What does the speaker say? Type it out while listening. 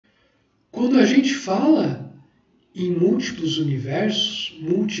quando a gente fala em múltiplos universos,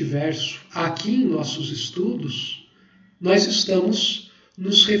 multiverso, aqui em nossos estudos, nós estamos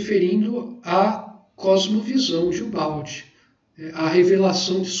nos referindo à cosmovisão de Ubaldi, à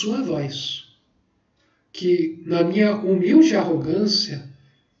revelação de sua voz, que, na minha humilde arrogância,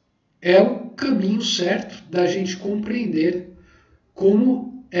 é o caminho certo da gente compreender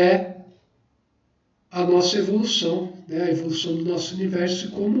como é a nossa evolução, né? A evolução do nosso universo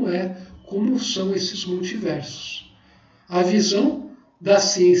e como são esses multiversos. A visão da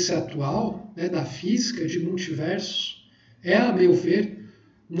ciência atual, né, da física de multiversos, é, a meu ver,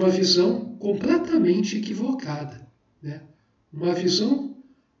 uma visão completamente equivocada, né? Uma visão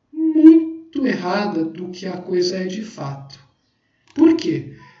muito errada do que a coisa é de fato. Por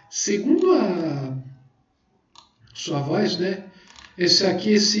quê? Segundo a sua voz, né?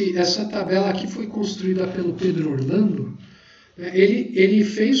 Essa tabela aqui foi construída pelo Pedro Orlando. Né? Ele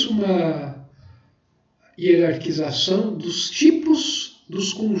fez uma hierarquização dos tipos,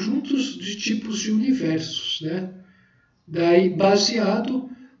 dos conjuntos de tipos de universos, né? Daí baseado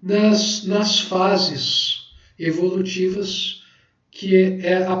nas fases evolutivas que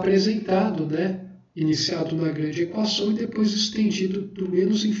é apresentado, né? Iniciado na grande equação e depois estendido do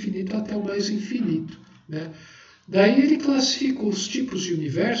menos infinito até o mais infinito, né? Daí ele classificou os tipos de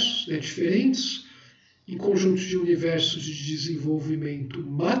universos, né, diferentes em conjuntos de universos de desenvolvimento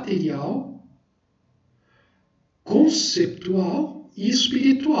material, conceptual e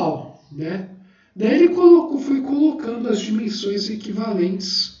espiritual, né? Daí ele foi colocando as dimensões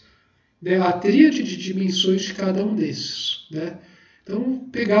equivalentes, né, a tríade de dimensões de cada um desses, né? Então,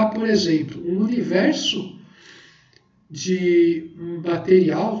 pegar, por exemplo, um universo de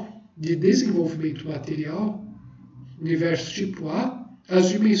material, de desenvolvimento material, universo tipo A, as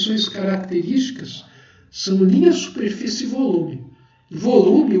dimensões características são linha, superfície e volume.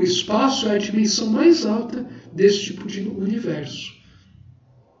 Volume, o espaço, é a dimensão mais alta desse tipo de universo.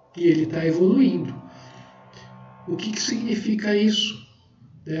 E ele está evoluindo. O que significa isso?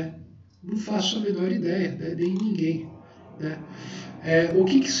 Né? Não faço a menor ideia, né? Nem ninguém. Né? O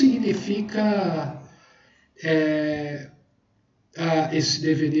que significa esse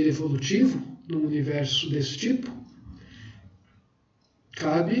devenir evolutivo num universo desse tipo?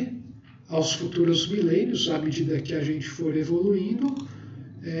 Cabe aos futuros milênios, à medida que a gente for evoluindo,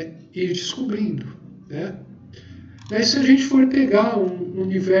 ir descobrindo. Né? Daí, se a gente for pegar um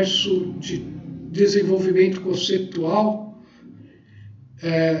universo de desenvolvimento conceptual,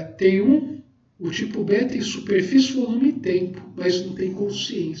 tem o tipo B tem superfície, volume e tempo, mas não tem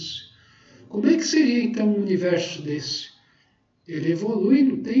consciência. Como é que seria então um universo desse? Ele evolui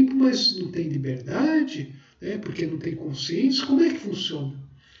no tempo, mas não tem liberdade, né? Porque não tem consciência. Como é que funciona?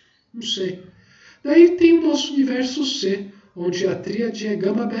 Não sei. Daí tem o nosso universo C, onde a tríade é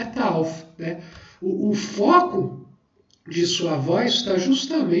gama, beta, alfa. Né? O foco de sua voz está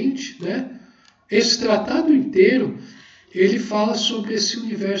justamente, né? Esse tratado inteiro, ele fala sobre esse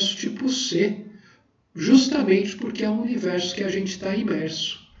universo tipo C, justamente porque é um universo que a gente está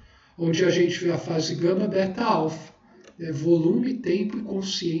imerso, onde a gente vê a fase gama, beta, alfa, né? Volume, tempo e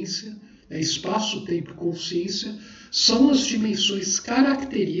consciência, né? Espaço, tempo e consciência são as dimensões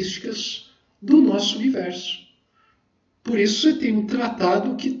características do nosso universo. Por isso você tem um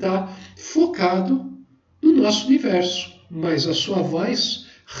tratado que está focado no nosso universo, mas a sua voz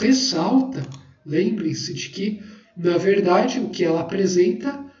ressalta, lembrem-se de que, na verdade, o que ela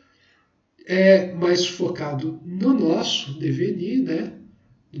apresenta é mais focado no nosso devenir, né?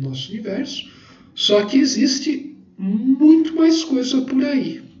 No nosso universo, só que existe muito mais coisa por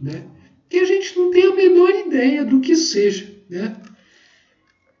aí, né? Que a gente não tem a menor ideia do que seja, né?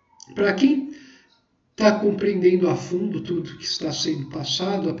 Para quem está compreendendo a fundo tudo que está sendo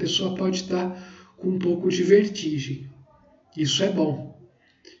passado, a pessoa pode estar com um pouco de vertigem. Isso é bom.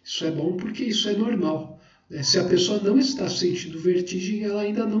 Isso é bom porque isso é normal. Se a pessoa não está sentindo vertigem, ela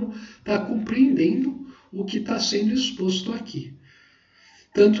ainda não está compreendendo o que está sendo exposto aqui.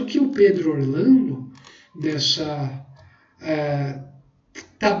 Tanto que o Pedro Orlando, nessa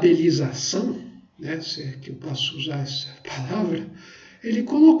tabelização, né, se é que eu posso usar essa palavra, ele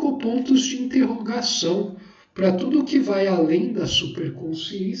colocou pontos de interrogação para tudo que vai além da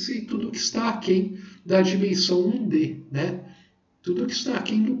superconsciência e tudo que está aquém da dimensão 1D, né? Tudo que está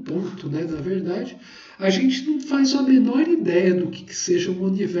aquém do ponto, né? Na verdade, a gente não faz a menor ideia do que seja um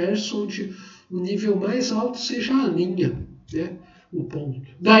universo onde o nível mais alto seja a linha, né? O ponto.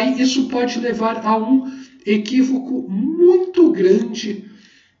 Daí isso pode levar a um equívoco muito grande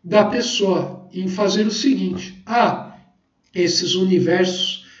da pessoa em fazer o seguinte: esses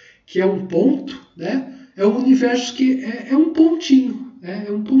universos que é um ponto, né? É um universo que é um pontinho,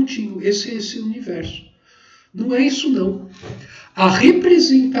 é um pontinho. Esse é esse universo. Não é isso não. A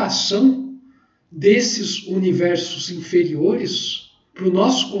representação desses universos inferiores para o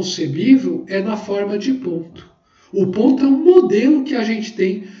nosso concebível é na forma de ponto. O ponto é um modelo que a gente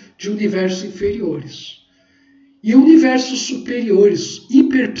tem de universos inferiores. E universos superiores,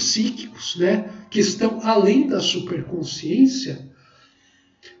 hiperpsíquicos, né, que estão além da superconsciência,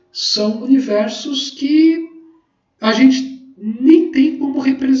 são universos que a gente nem tem como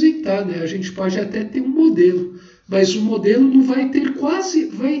representar, né? A gente pode até ter um modelo, mas o modelo não vai ter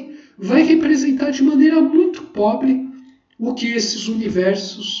vai representar de maneira muito pobre o que esses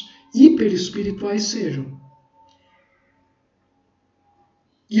universos hiperespirituais sejam.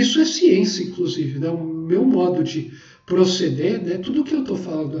 Isso é ciência, inclusive, né? O meu modo de proceder, né? Tudo que eu estou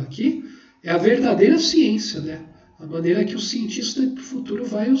falando aqui é a verdadeira ciência, né? A maneira que o cientista do futuro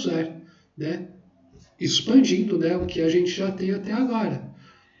vai usar, né? Expandindo, né, o que a gente já tem até agora.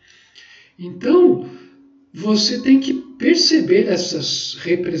 Então, você tem que perceber essas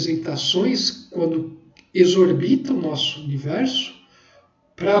representações quando exorbitam o nosso universo,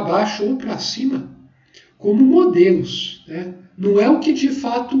 para baixo ou para cima, como modelos, né? Não é o que de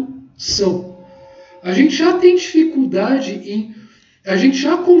fato são. A gente já tem dificuldade em... A gente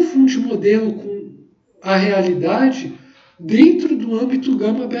já confunde modelo com a realidade dentro do âmbito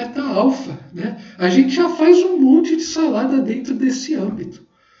gama, beta, alfa, né? A gente já faz um monte de salada dentro desse âmbito.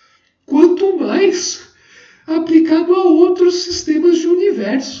 Quanto mais aplicado a outros sistemas de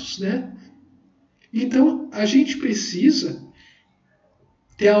universos, né? Então, a gente precisa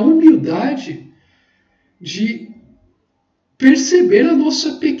ter a humildade de perceber a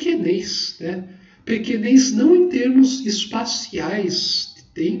nossa pequenez, né? Pequenez não em termos espaciais,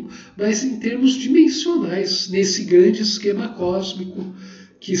 tempo, mas em termos dimensionais, nesse grande esquema cósmico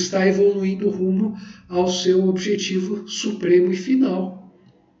que está evoluindo rumo ao seu objetivo supremo e final.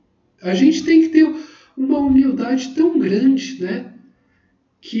 A gente tem que ter uma humildade tão grande, né,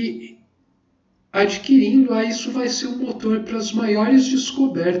 que adquirindo isso vai ser um motor para as maiores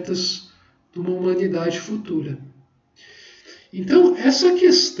descobertas de uma humanidade futura. Então, essa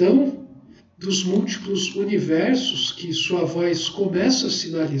questão dos múltiplos universos que sua voz começa a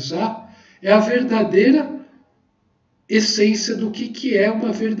sinalizar é a verdadeira essência do que é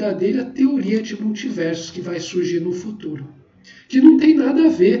uma verdadeira teoria de multiversos que vai surgir no futuro. Que não tem nada a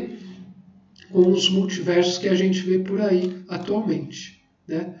ver com os multiversos que a gente vê por aí atualmente,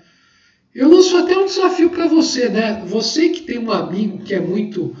 né? Eu lanço até um desafio para você, né? Você que tem um amigo que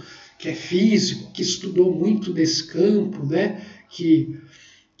é físico, que estudou muito nesse campo, né? Que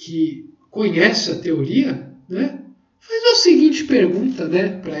conhece a teoria, né? Faz a seguinte pergunta,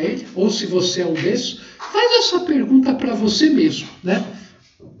 né, para ele, ou se você é um desses, faz essa pergunta para você mesmo, né?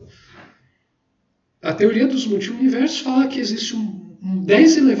 A teoria dos multiversos fala que existe um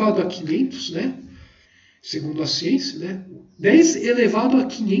 10 elevado a 500, né? Segundo a ciência, né? 10 elevado a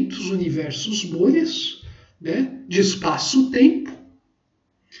 500 universos bolhas, né, de espaço-tempo,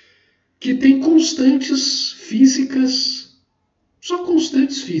 que tem constantes físicas, só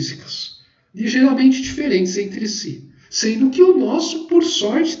constantes físicas, ligeiramente diferentes entre si, sendo que o nosso, por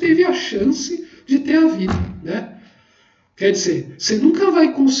sorte, teve a chance de ter a vida, né? Quer dizer, você nunca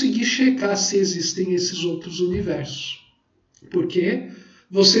vai conseguir checar se existem esses outros universos, porque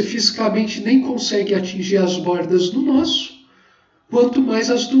você fisicamente nem consegue atingir as bordas do nosso, quanto mais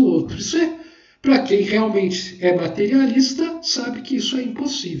as do outro. Isso é, para quem realmente é materialista, sabe que isso é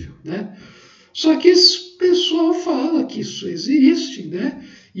impossível, né? Só que esse pessoal fala que isso existe, né?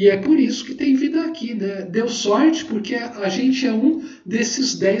 E é por isso que tem vida aqui, né? Deu sorte porque a gente é um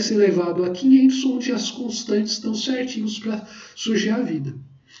desses 10 elevado a 500, onde as constantes estão certinhos para surgir a vida,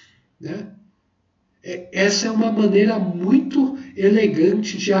 né? Essa é uma maneira muito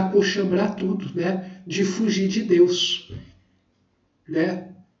elegante de acochambrar tudo, né? De fugir de Deus, né?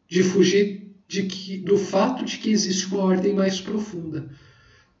 De fugir do fato de que existe uma ordem mais profunda.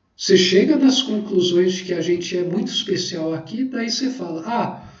 Você chega nas conclusões de que a gente é muito especial aqui, daí você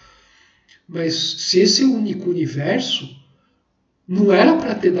fala, mas se esse é o único universo, não era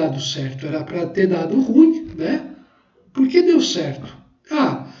para ter dado certo, era para ter dado ruim, né? Por que deu certo?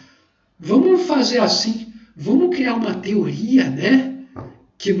 Vamos fazer assim, vamos criar uma teoria, né?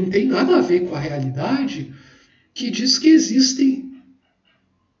 Que não tem nada a ver com a realidade, que diz que existem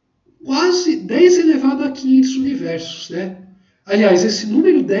quase 10 elevado a 500 universos, né? Aliás, esse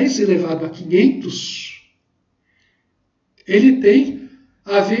número 10 elevado a 500, ele tem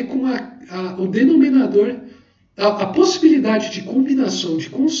a ver com o denominador, a possibilidade de combinação de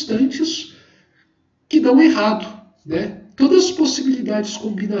constantes que dão errado, né? Todas as possibilidades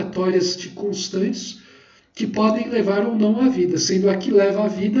combinatórias de constantes que podem levar ou não à vida, sendo a que leva à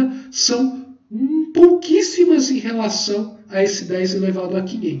vida são pouquíssimas em relação a esse 10 elevado a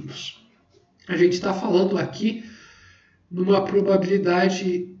 500. A gente está falando aqui numa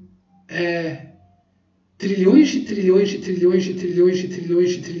probabilidade trilhões de trilhões de trilhões de trilhões de trilhões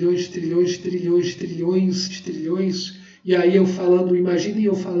de trilhões de trilhões de trilhões de trilhões de trilhões, e aí imaginem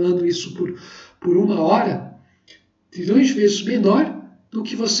eu falando isso por 1 hora, trilhões de vezes menor do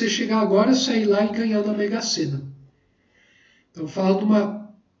que você chegar agora, sair lá e ganhar na Mega Sena. Então, falando de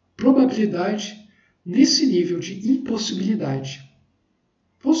uma probabilidade nesse nível de impossibilidade.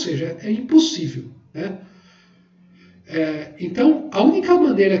 Ou seja, é impossível, né? Então, a única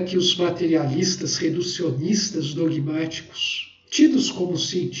maneira que os materialistas, reducionistas, dogmáticos, tidos como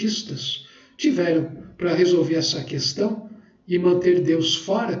cientistas, tiveram para resolver essa questão e manter Deus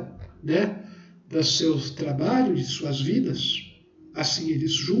fora, né, do seu trabalho, de suas vidas, assim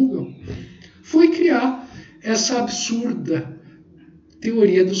eles julgam, foi criar essa absurda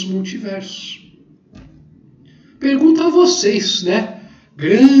teoria dos multiversos. Pergunto a vocês, né,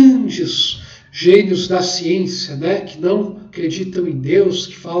 grandes gênios da ciência, né, que não acreditam em Deus,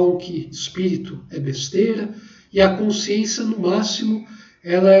 que falam que espírito é besteira, e a consciência, no máximo,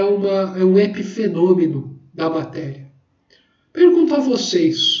 ela é um epifenômeno da matéria. Pergunto a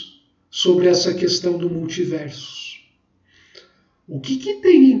vocês sobre essa questão do multiversos. O que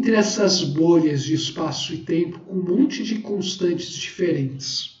tem entre essas bolhas de espaço e tempo com um monte de constantes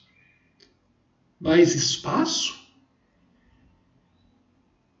diferentes? Mais espaço?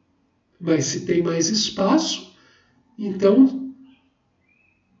 Mas se tem mais espaço, então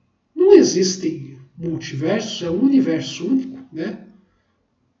não existem multiversos, é um universo único, né?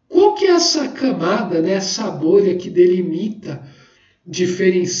 Qual que é essa camada, né, essa bolha que delimita,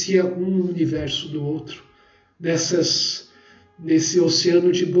 diferencia um universo do outro, nesse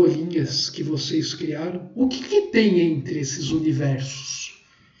oceano de bolinhas que vocês criaram? O que tem entre esses universos?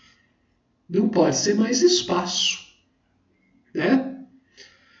 Não pode ser mais espaço, né?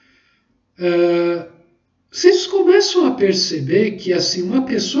 Vocês começam a perceber que assim, uma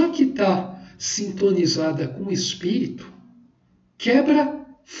pessoa que está sintonizada com o espírito quebra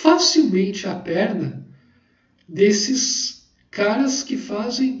facilmente a perna desses caras que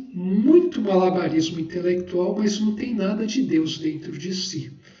fazem muito malabarismo intelectual, mas não tem nada de Deus dentro de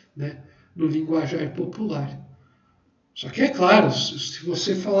si, né? No linguajar popular. Só que é claro, se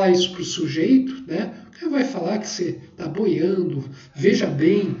você falar isso para o sujeito, né, o cara vai falar que você está boiando, veja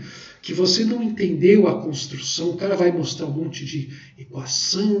bem, que você não entendeu a construção, o cara vai mostrar um monte de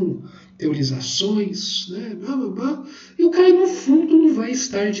equação, teorizações, né, blá, blá, blá, e o cara no fundo não vai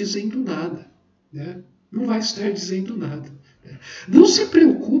estar dizendo nada, né? Não vai estar dizendo nada. Né? Não se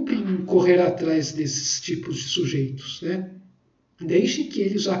preocupem em correr atrás desses tipos de sujeitos, né? Deixe que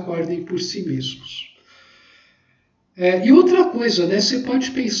eles acordem por si mesmos. E outra coisa, né? Você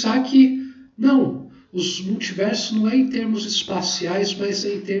pode pensar que não, os multiversos não é em termos espaciais, mas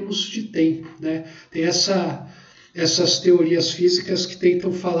é em termos de tempo, né? Tem essas teorias físicas que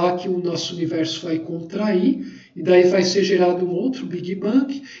tentam falar que o nosso universo vai contrair, e daí vai ser gerado um outro Big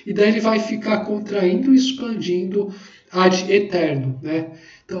Bang, e daí ele vai ficar contraindo e expandindo ad eterno, né?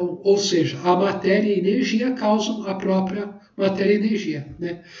 Então, ou seja, a matéria e a energia causam a própria matéria e energia,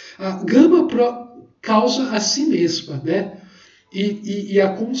 né? A gama causa a si mesma, né? E a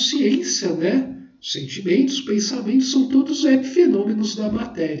consciência, né? Os sentimentos, os pensamentos são todos epifenômenos da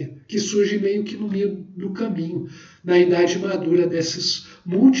matéria, que surgem meio que no meio do caminho, na idade madura desses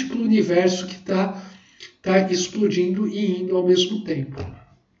múltiplos universos que está explodindo e indo ao mesmo tempo.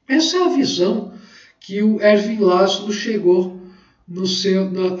 Essa é a visão que o Erwin Laszlo chegou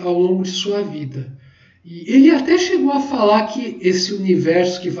ao longo de sua vida. E ele até chegou a falar que esse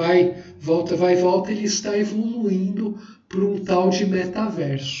universo que vai, volta, ele está evoluindo para um tal de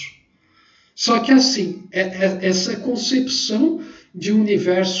metaverso. Só que assim, essa concepção de um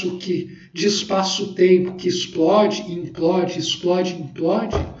universo de espaço-tempo que explode, implode, explode,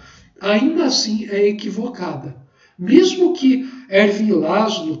 implode, ainda assim é equivocada. Mesmo que Erwin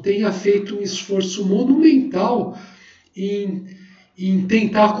Laszlo tenha feito um esforço monumental em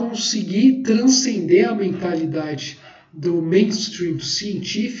tentar conseguir transcender a mentalidade do mainstream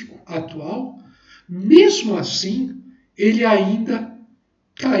científico atual, mesmo assim, ele ainda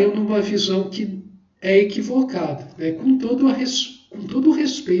caiu numa visão que é equivocada, né? Com todo o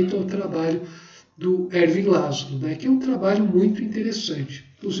respeito ao trabalho do Erwin Laszlo, né? Que é um trabalho muito interessante.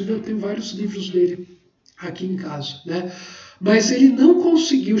 Inclusive, eu tenho vários livros dele aqui em casa, né? Mas ele não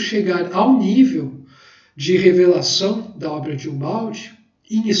conseguiu chegar ao nível de revelação da obra de Ubaldi,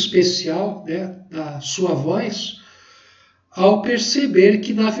 em especial, né, da sua voz, ao perceber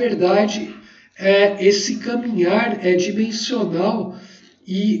que, na verdade, esse caminhar é dimensional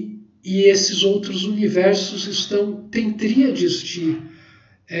e esses outros universos têm tríades de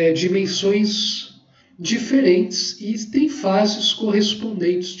dimensões diferentes e tem fases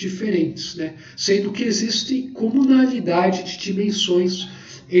correspondentes diferentes, né? Sendo que existe comunalidade de dimensões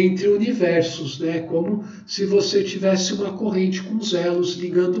entre universos, né? Como se você tivesse uma corrente com os elos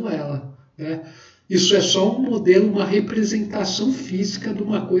ligando ela, né? Isso é só um modelo, uma representação física de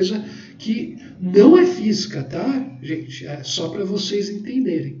uma coisa que não é física, tá, gente? É só para vocês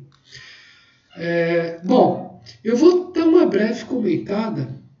entenderem. Bom, eu vou dar uma breve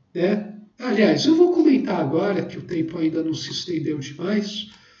comentada, né? Aliás, eu vou comentar agora, que o tempo ainda não se estendeu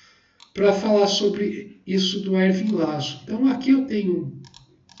demais, para falar sobre isso do Erwin Laszlo. Então, aqui eu tenho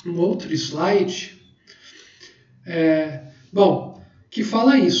um outro slide, que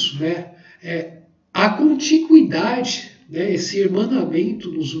fala isso, né? A contiguidade, né, esse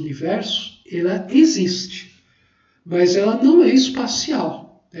irmanamento nos universos, ela existe, mas ela não é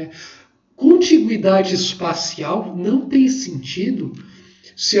espacial, né? Contiguidade espacial não tem sentido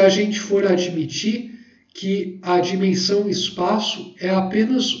se a gente for admitir que a dimensão espaço é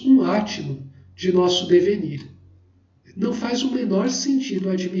apenas um átimo de nosso devenir. Não faz o menor sentido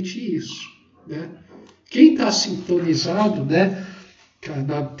admitir isso, né? Quem está sintonizado, né?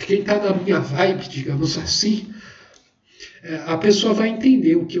 Quem está na minha vibe, digamos assim, a pessoa vai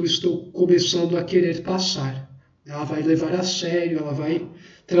entender o que eu estou começando a querer passar. Ela vai levar a sério, ela vai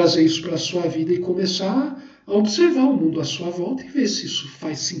trazer isso para a sua vida e começar a observar o mundo à sua volta e ver se isso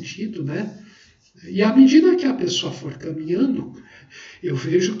faz sentido, né? E à medida que a pessoa for caminhando, eu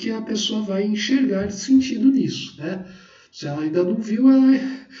vejo que a pessoa vai enxergar sentido nisso, né? Se ela ainda não viu, ela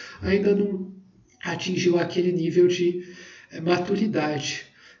ainda não atingiu aquele nível de maturidade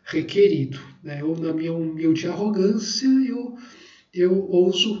requerido, né? Ou na minha humilde arrogância, eu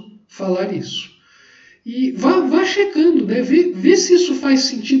ouso falar isso. E vá checando, né? Vê se isso faz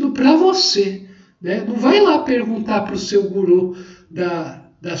sentido para você, né? Não vai lá perguntar para o seu guru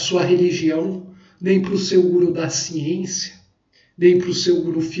da sua religião, nem para o seu guru da ciência, nem para o seu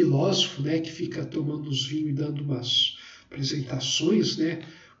guru filósofo, né? Que fica tomando os vinhos e dando umas apresentações, né?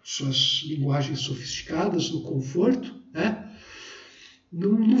 Suas linguagens sofisticadas no conforto, né?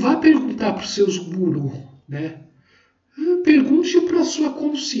 Não vá perguntar para os seus gurus, né? Pergunte para a sua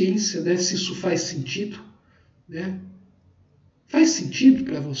consciência, né, se isso faz sentido, né? Faz sentido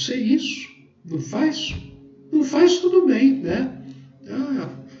para você isso? Não faz? Não faz, tudo bem, né?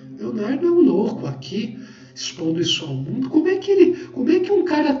 Leonardo é um louco aqui, expondo isso ao mundo. Como é que um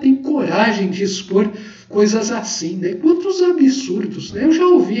cara tem coragem de expor coisas assim, né? Quantos absurdos, né? Eu já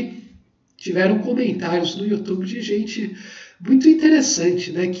ouvi, tiveram comentários no YouTube de gente muito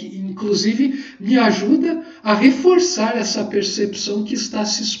interessante, né? Que inclusive me ajuda a reforçar essa percepção que está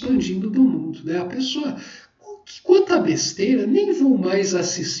se expandindo do mundo, né? A pessoa, quanta besteira, nem vou mais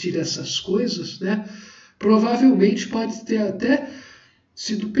assistir essas coisas, né? Provavelmente pode ter até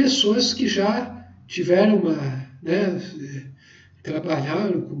sido pessoas que já tiveram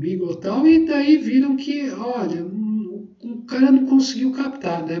trabalharam comigo ou tal, e daí viram que, olha, o cara não conseguiu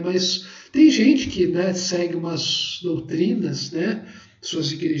captar, né? Mas tem gente que, né, segue umas doutrinas, né?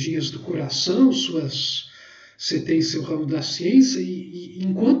 Suas igrejinhas do coração, você tem seu ramo da ciência, e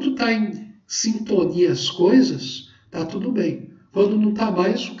enquanto está em sintonia as coisas, tá tudo bem. Quando não está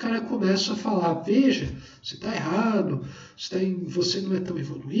mais, o cara começa a falar, veja, você está errado, você não é tão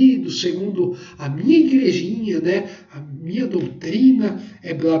evoluído, segundo a minha igrejinha, né? A minha doutrina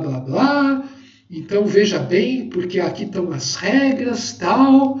é blá blá blá, então veja bem, porque aqui estão as regras,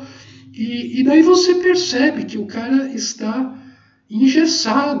 tal. E daí você percebe que o cara está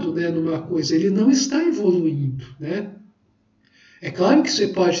engessado, né, numa coisa, ele não está evoluindo, né? É claro que você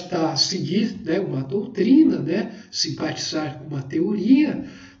pode seguir, né, uma doutrina, né, simpatizar com uma teoria,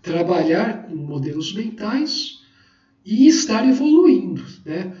 trabalhar com modelos mentais e estar evoluindo,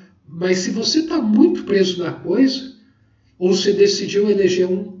 né? Mas se você está muito preso na coisa, ou você decidiu eleger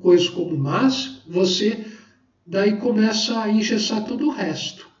uma coisa como máximo, você daí começa a engessar todo o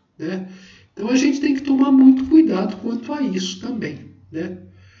resto, né? Então a gente tem que tomar muito cuidado quanto a isso também, né?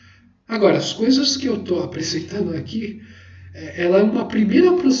 Agora, as coisas que eu estou apresentando aqui, ela é uma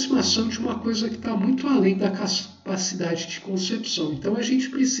primeira aproximação de uma coisa que está muito além da capacidade de concepção. Então a gente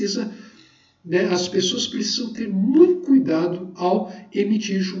precisa, né, as pessoas precisam ter muito cuidado ao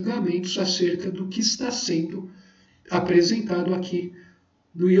emitir julgamentos acerca do que está sendo apresentado aqui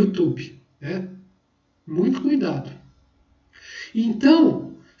no YouTube, né? Muito cuidado.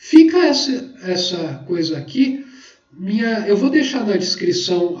 Então, fica essa coisa aqui. Eu vou deixar na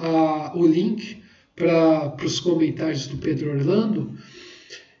descrição o link para os comentários do Pedro Orlando.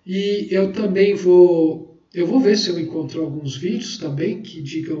 E eu também vou ver se eu encontro alguns vídeos também que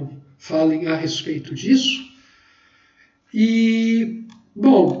falem a respeito disso. E,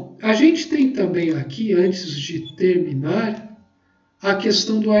 bom, a gente tem também aqui, antes de terminar, a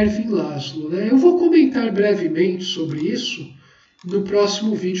questão do Erwin Laszlo, né? Eu vou comentar brevemente sobre isso no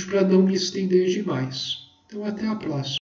próximo vídeo para não me estender demais. Então, até a próxima.